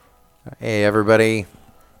Hey everybody,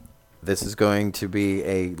 this is going to be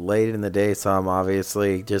a late in the day psalm,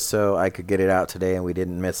 obviously, just so I could get it out today and we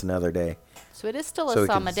didn't miss another day. So it is still a So we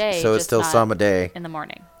psalm could, a day, so it's just still not psalm a day. in the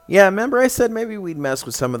morning. Yeah, remember I said maybe we'd mess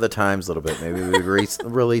with some of the times a little bit. Maybe we'd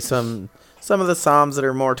release some of the psalms that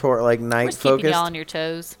are more toward like We're night just keeping y'all focused. on your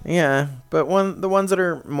toes. Yeah, but the ones that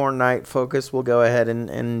are more night focused, we'll go ahead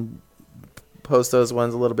and post those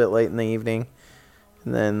ones a little bit late in the evening,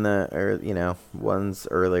 and then ones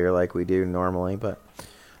earlier like we do normally, but.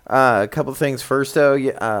 A couple things first,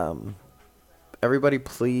 though. Everybody,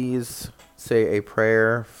 please say a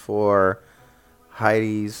prayer for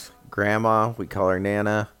Heidi's grandma. We call her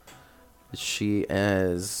Nana. She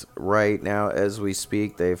is right now, as we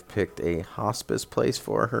speak. They've picked a hospice place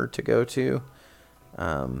for her to go to.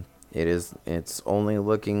 It's only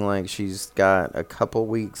looking like she's got a couple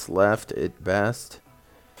weeks left at best.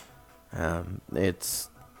 It's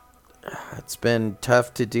been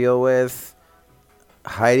tough to deal with.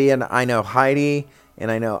 Heidi and I know Heidi, and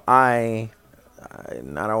I know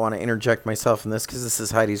and I don't want to interject myself in this because this is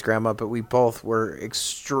Heidi's grandma, but we both were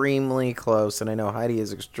extremely close, and I know Heidi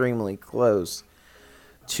is extremely close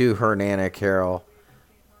to her Nana Carol.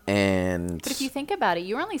 And But if you think about it,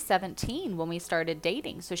 you were only 17 when we started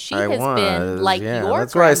dating. So she I has been was, like yeah, your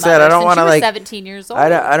that's why I said grandmother I don't since want you to were like 17 years old.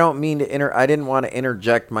 I don't mean to I didn't want to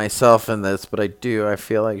interject myself in this, but I do. I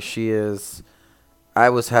feel like she is. I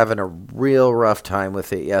was having a real rough time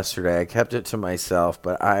with it yesterday. I kept it to myself,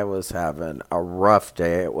 but I was having a rough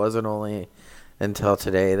day. It wasn't only until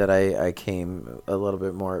today that I came a little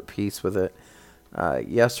bit more at peace with it.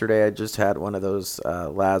 Yesterday, I just had one of those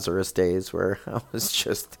Lazarus days where I was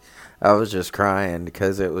just crying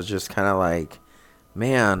because it was just kind of like,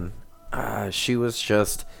 man, she was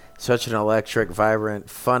just such an electric, vibrant,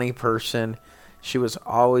 funny person. She was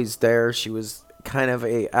always there. She was kind of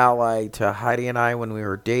a ally to Heidi and I when we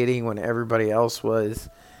were dating, when everybody else was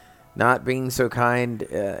not being so kind,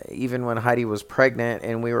 even when Heidi was pregnant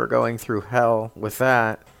and we were going through hell with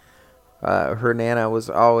that. Her Nana was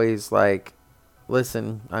always like,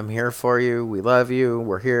 listen, I'm here for you. We love you.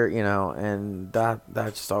 We're here, and that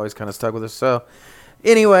just always kind of stuck with us. So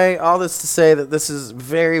anyway, all this to say that this is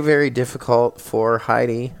very, very difficult for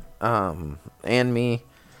Heidi and me.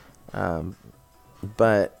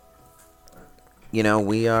 But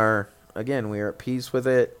we are at peace with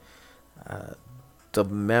it. The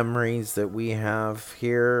memories that we have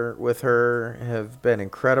here with her have been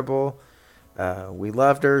incredible. We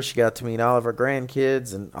loved her. She got to meet all of our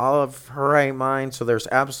grandkids and all of her right mind. So there's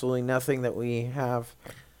absolutely nothing that we have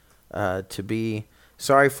to be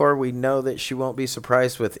sorry for. We know that she won't be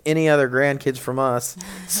surprised with any other grandkids from us.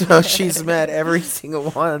 So she's met every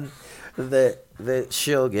single one that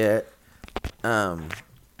she'll get.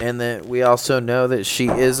 And that we also know that she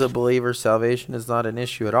is a believer. Salvation is not an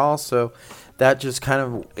issue at all. So that just kind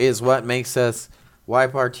of is what makes us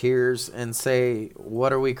wipe our tears and say,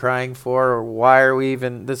 what are we crying for? Or why are we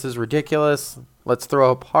even, this is ridiculous. Let's throw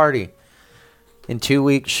a party. In 2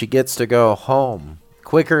 weeks, she gets to go home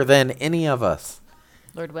quicker than any of us.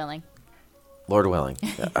 Lord willing. Lord willing.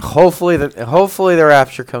 Hopefully the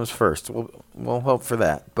rapture comes first. We'll hope for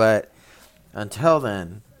that. But until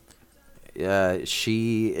then,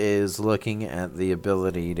 she is looking at the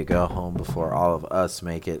ability to go home before all of us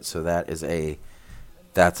make it. So that's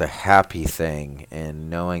a happy thing, and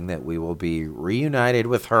knowing that we will be reunited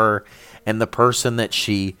with her and the person that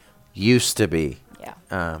she used to be.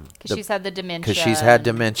 Yeah. Because she's had the dementia. Because she's had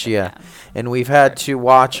dementia, and we've had to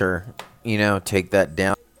watch her, take that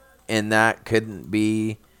down, and that couldn't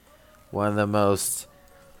be one of the most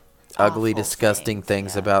ugly, disgusting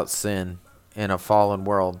things about sin in a fallen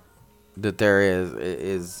world that there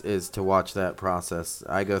is to watch that process.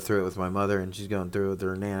 I go through it with my mother, and she's going through it with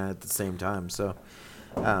her Nana at the same time. So,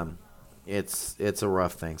 it's a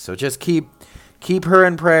rough thing. So just keep her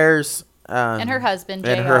in prayers. And her husband, JR.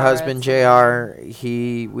 And her husband, JR.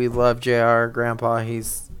 We love JR, Grandpa.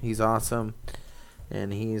 He's awesome,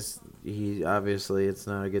 and he obviously it's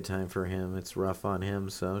not a good time for him. It's rough on him.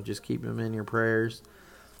 So just keep him in your prayers.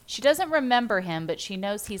 She doesn't remember him, but she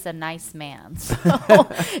knows he's a nice man. So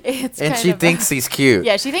and she thinks he's cute.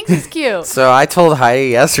 Yeah, she thinks he's cute. So I told Heidi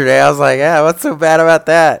yesterday, I was like, yeah, what's so bad about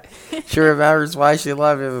that? She remembers why she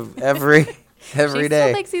loved him every day. She still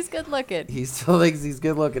thinks he's good looking. He still thinks he's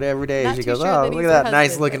good looking every day. Not She too goes, sure oh, that look he's at her that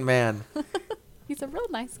nice husband, looking man. He's a real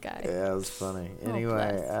nice guy. Yeah, it was funny. Oh,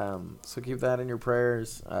 Anyway, so keep that in your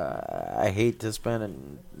prayers. I hate to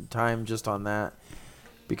spend time just on that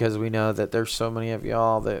because we know that there's so many of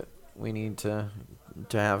y'all that we need to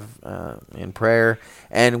have in prayer,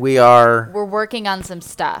 and we're working on some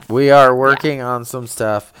stuff. We are working on some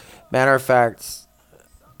stuff. Matter of fact,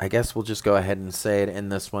 I guess we'll just go ahead and say it in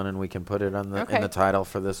this one, and we can put it on the in the title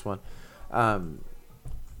for this one. Well,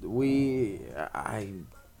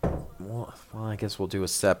 I guess we'll do a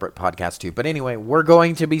separate podcast too. But anyway, we're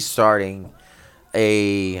going to be starting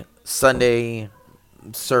a Sunday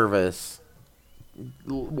service.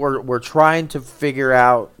 We're trying to figure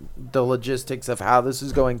out the logistics of how this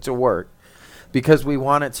is going to work, because we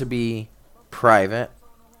want it to be private.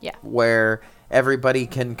 Yeah. Where everybody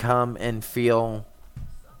can come and feel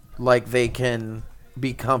like they can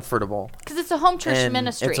be comfortable. Because it's a home church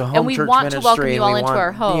ministry. It's a home and we church want ministry, to welcome you all we into want,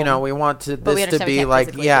 our home. We want this to understand we be can't like,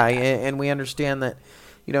 physically do that. and we understand that,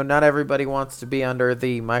 not everybody wants to be under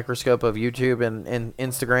the microscope of YouTube and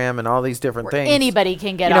Instagram and all these different things. Anybody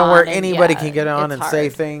can get on. Where anybody can get on and hard. say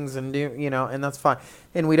things and do, and that's fine.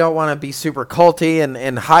 And we don't want to be super culty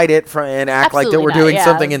and hide it and act Absolutely like that we're not, doing yeah.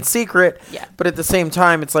 something in secret. Yeah. But at the same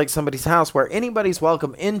time, it's like somebody's house where anybody's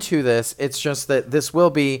welcome into this. It's just that this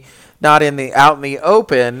will be not out in the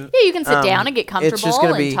open. Yeah, you can sit down and get comfortable it's just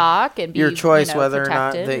gonna be and talk and be your choice whether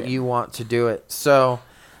protected. or not that you want to do it. So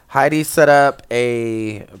Heidi set up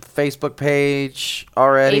a Facebook page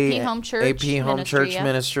already. AP Home Church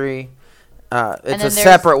Ministry. It's then a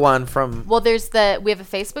separate one from. Well, we have a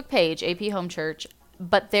Facebook page, AP Home Church,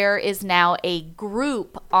 but there is now a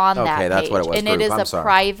group on that page. That's what it was. And it is a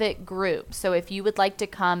private group. So if you would like to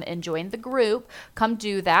come and join the group, come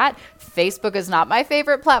do that. Facebook is not my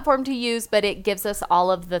favorite platform to use, but it gives us all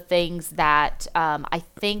of the things that I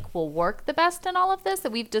think will work the best in all of this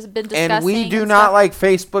that we've just been discussing. And we do not like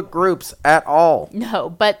Facebook groups at all. No,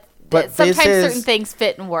 but sometimes certain things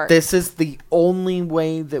fit and work. This is the only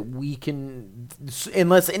way that we can,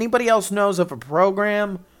 unless anybody else knows of a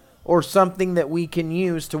program or something that we can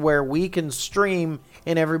use to where we can stream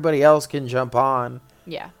and everybody else can jump on.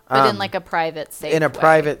 Yeah, but in like a private, safe way. In a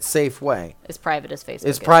private, safe way. As private as Facebook.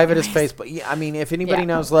 As private as Facebook. Yeah, I mean, if anybody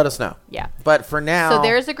knows, let us know. Yeah. But for now. So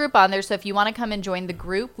there's a group on there. So if you want to come and join the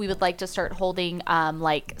group, we would like to start holding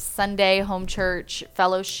like Sunday home church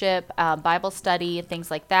fellowship, Bible study, and things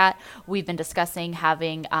like that. We've been discussing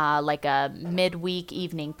having like a midweek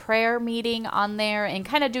evening prayer meeting on there and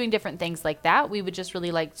kind of doing different things like that. We would just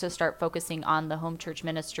really like to start focusing on the home church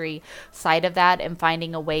ministry side of that and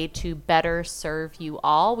finding a way to better serve you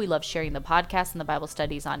all. We love sharing the podcast and the Bible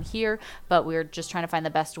studies on here, but we're just trying to find the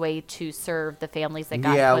best way to serve the families that God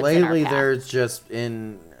puts in our lately path. There's just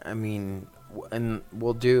and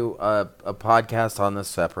we'll do a podcast on this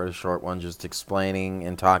separate, a short one, just explaining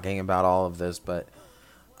and talking about all of this. But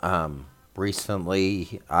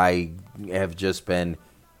recently, I have just been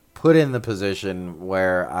put in the position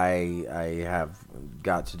where I have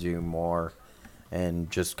got to do more.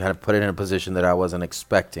 And just kind of put it in a position that I wasn't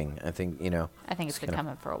expecting. I think, I think it's been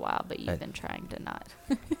coming for a while, but you've been trying to not.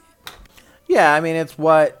 Yeah, I mean, it's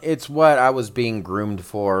what I was being groomed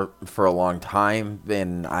for a long time,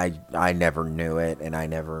 and I never knew it, and I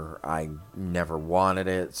never wanted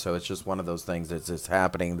it. So it's just one of those things that's just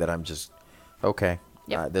happening that I'm just okay.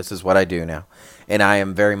 Yep. This is what I do now, and I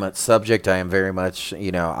am very much subject. I am very much,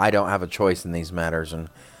 I don't have a choice in these matters, and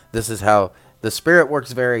this is how. The Spirit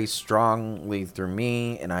works very strongly through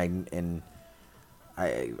me, and I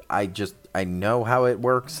know how it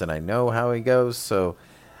works, and I know how it goes. So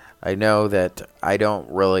I know that I don't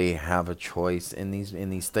really have a choice in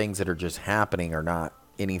these things that are just happening, or not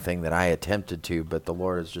anything that I attempted to. But the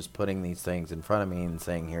Lord is just putting these things in front of me and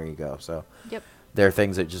saying, "Here you go." So Yep. There are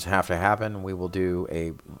things that just have to happen. We will do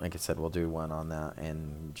like I said, we'll do one on that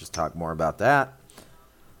and just talk more about that.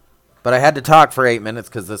 But I had to talk for 8 minutes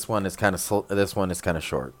because this one is kind of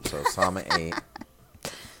short. So Psalm 8.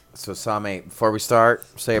 So Psalm 8. Before we start,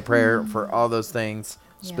 say a prayer for all those things.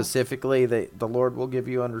 Yeah. Specifically, that the Lord will give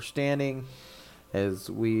you understanding as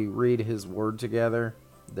we read His Word together.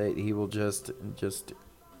 That He will just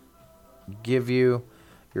give you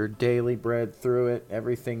your daily bread through it,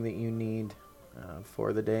 everything that you need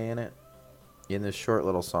for the day in this short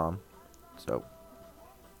little psalm. So.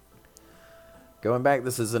 Going back,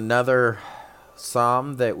 this is another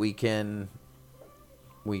psalm that we can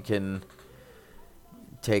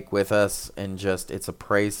take with us, and it's a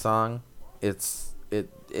praise song. It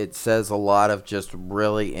says a lot of just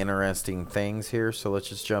really interesting things here. So let's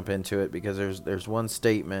just jump into it, because there's one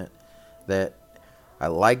statement that I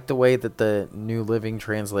like the way that the New Living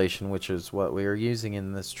Translation, which is what we are using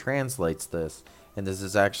in this, translates this, and this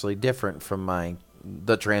is actually different from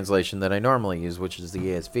the translation that I normally use, which is the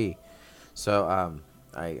ESV. So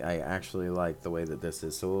I actually like the way that this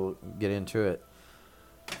is. So we'll get into it.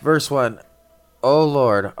 Verse 1. O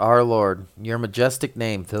Lord, our Lord, your majestic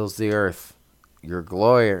name fills the earth. Your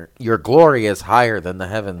glory is higher than the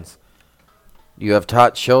heavens. You have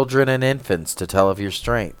taught children and infants to tell of your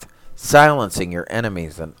strength, silencing your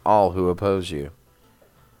enemies and all who oppose you.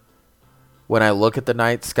 When I look at the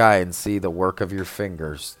night sky and see the work of your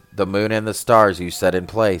fingers, the moon and the stars you set in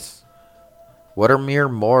place, what are mere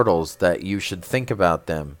mortals that you should think about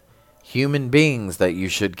them, human beings that you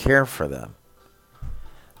should care for them?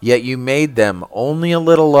 Yet you made them only a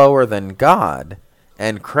little lower than God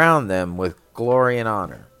and crowned them with glory and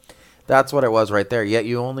honor. That's what it was right there. Yet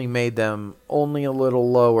you only made them only a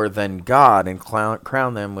little lower than God and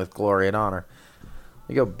crowned them with glory and honor.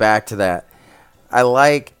 You go back to that. I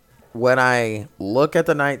like when I look at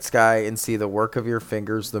the night sky and see the work of your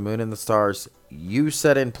fingers, the moon and the stars, you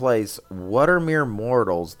set in place, what are mere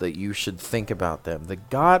mortals that you should think about them? The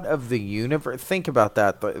God of the universe. Think about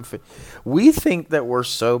that. We think that we're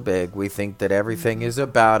so big. We think that everything is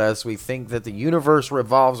about us. We think that the universe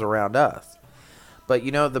revolves around us. But,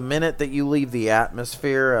 you know, the minute that you leave the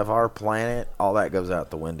atmosphere of our planet, all that goes out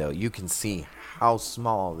the window. You can see how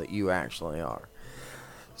small that you actually are.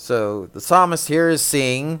 So the psalmist here is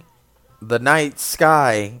seeing the night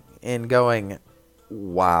sky and going,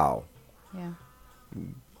 wow. Yeah.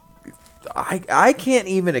 I can't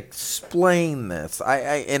even explain this.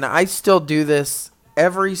 I still do this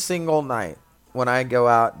every single night when I go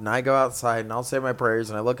out and I go outside and I'll say my prayers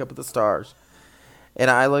and I look up at the stars and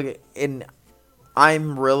I look at, and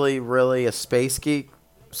I'm really, really a space geek.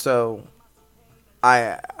 So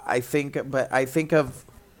I think of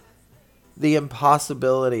the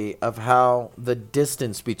impossibility of how the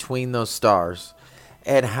distance between those stars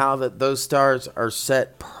and how that those stars are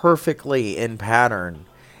set perfectly in pattern,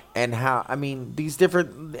 and how, I mean, these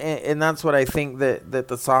different, and that's what I think that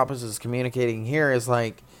the psalmist is communicating here is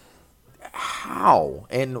like, how?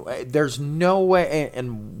 And there's no way,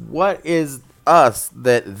 and what is us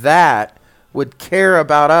that would care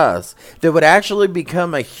about us, that would actually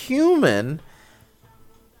become a human,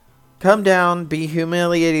 come down, be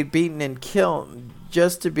humiliated, beaten, and killed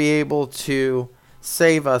just to be able to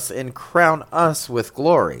save us and crown us with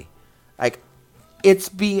glory. Like, it's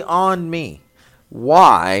beyond me.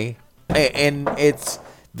 Why? And it's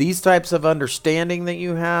these types of understanding that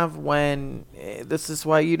you have when this is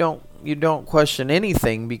why you don't question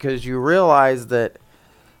anything, because you realize that,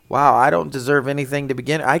 wow, I don't deserve anything to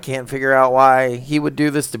begin. I can't figure out why he would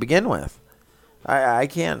do this to begin with. I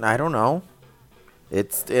can't. I don't know.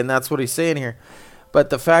 And that's what he's saying here. But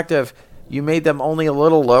the fact of you made them only a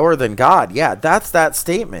little lower than God. Yeah, that's that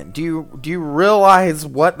statement. Do you realize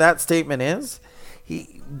what that statement is?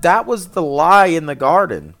 That was the lie in the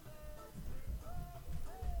garden.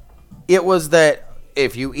 It was that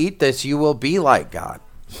if you eat this, you will be like God.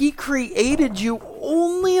 He created you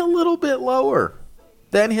only a little bit lower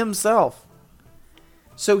than himself.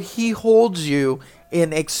 So he holds you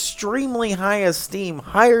in extremely high esteem,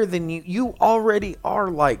 higher than you. You already are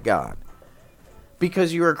like God,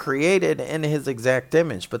 because you are created in his exact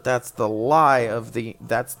image. But that's the lie of the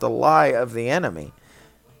enemy.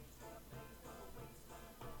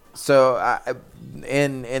 So,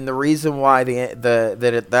 and the reason why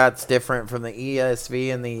that's different from the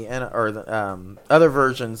ESV and the other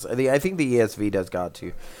versions. I think the ESV does God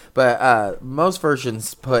too, but most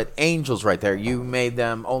versions put angels right there. You made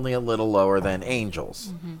them only a little lower than angels.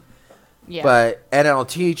 Mm-hmm. Yeah. But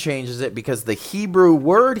NLT changes it because the Hebrew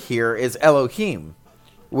word here is Elohim,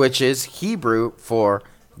 which is Hebrew for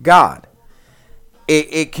God.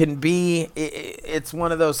 It can be, it's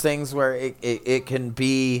one of those things where it can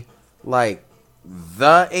be like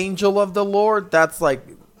the angel of the Lord. But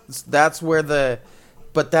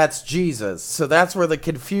that's Jesus. So that's where the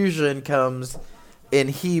confusion comes in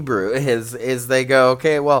Hebrew is they go,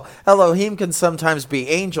 okay, well, Elohim can sometimes be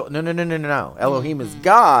angel. No. Elohim is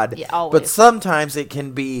God, but sometimes it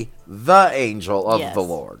can be the angel of the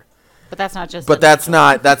Lord. But that's not just. But that's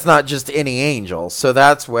not just any angel. So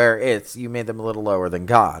that's where you made them a little lower than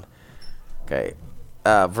God. Okay,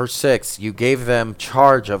 verse 6. You gave them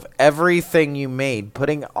charge of everything you made,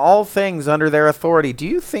 putting all things under their authority. Do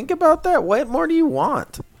you think about that? What more do you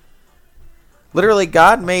want? Literally,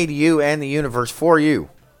 God made you and the universe for you,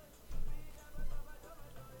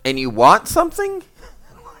 and you want something.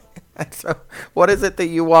 So what is it that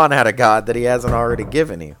you want out of God that He hasn't already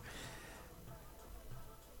given you?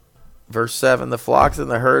 Verse 7, the flocks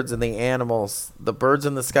and the herds and the animals, the birds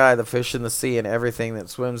in the sky, the fish in the sea, and everything that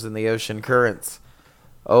swims in the ocean currents.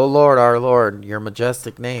 O Lord, our Lord, your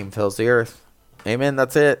majestic name fills the earth. Amen.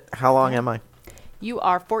 That's it. How long am I? You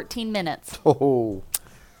are 14 minutes. Oh,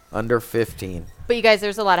 under 15. But you guys,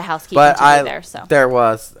 there's a lot of housekeeping to do there. So there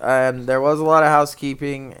was a lot of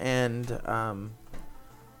housekeeping, and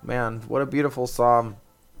man, what a beautiful psalm.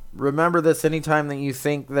 remember this anytime that you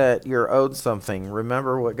think that you're owed something.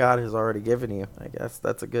 Remember what God has already given you. I guess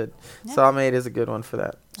that's a good. Yeah. Psalm 8 is a good one for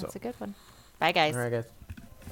that. That's So. a good one. Bye, guys. All right, guys.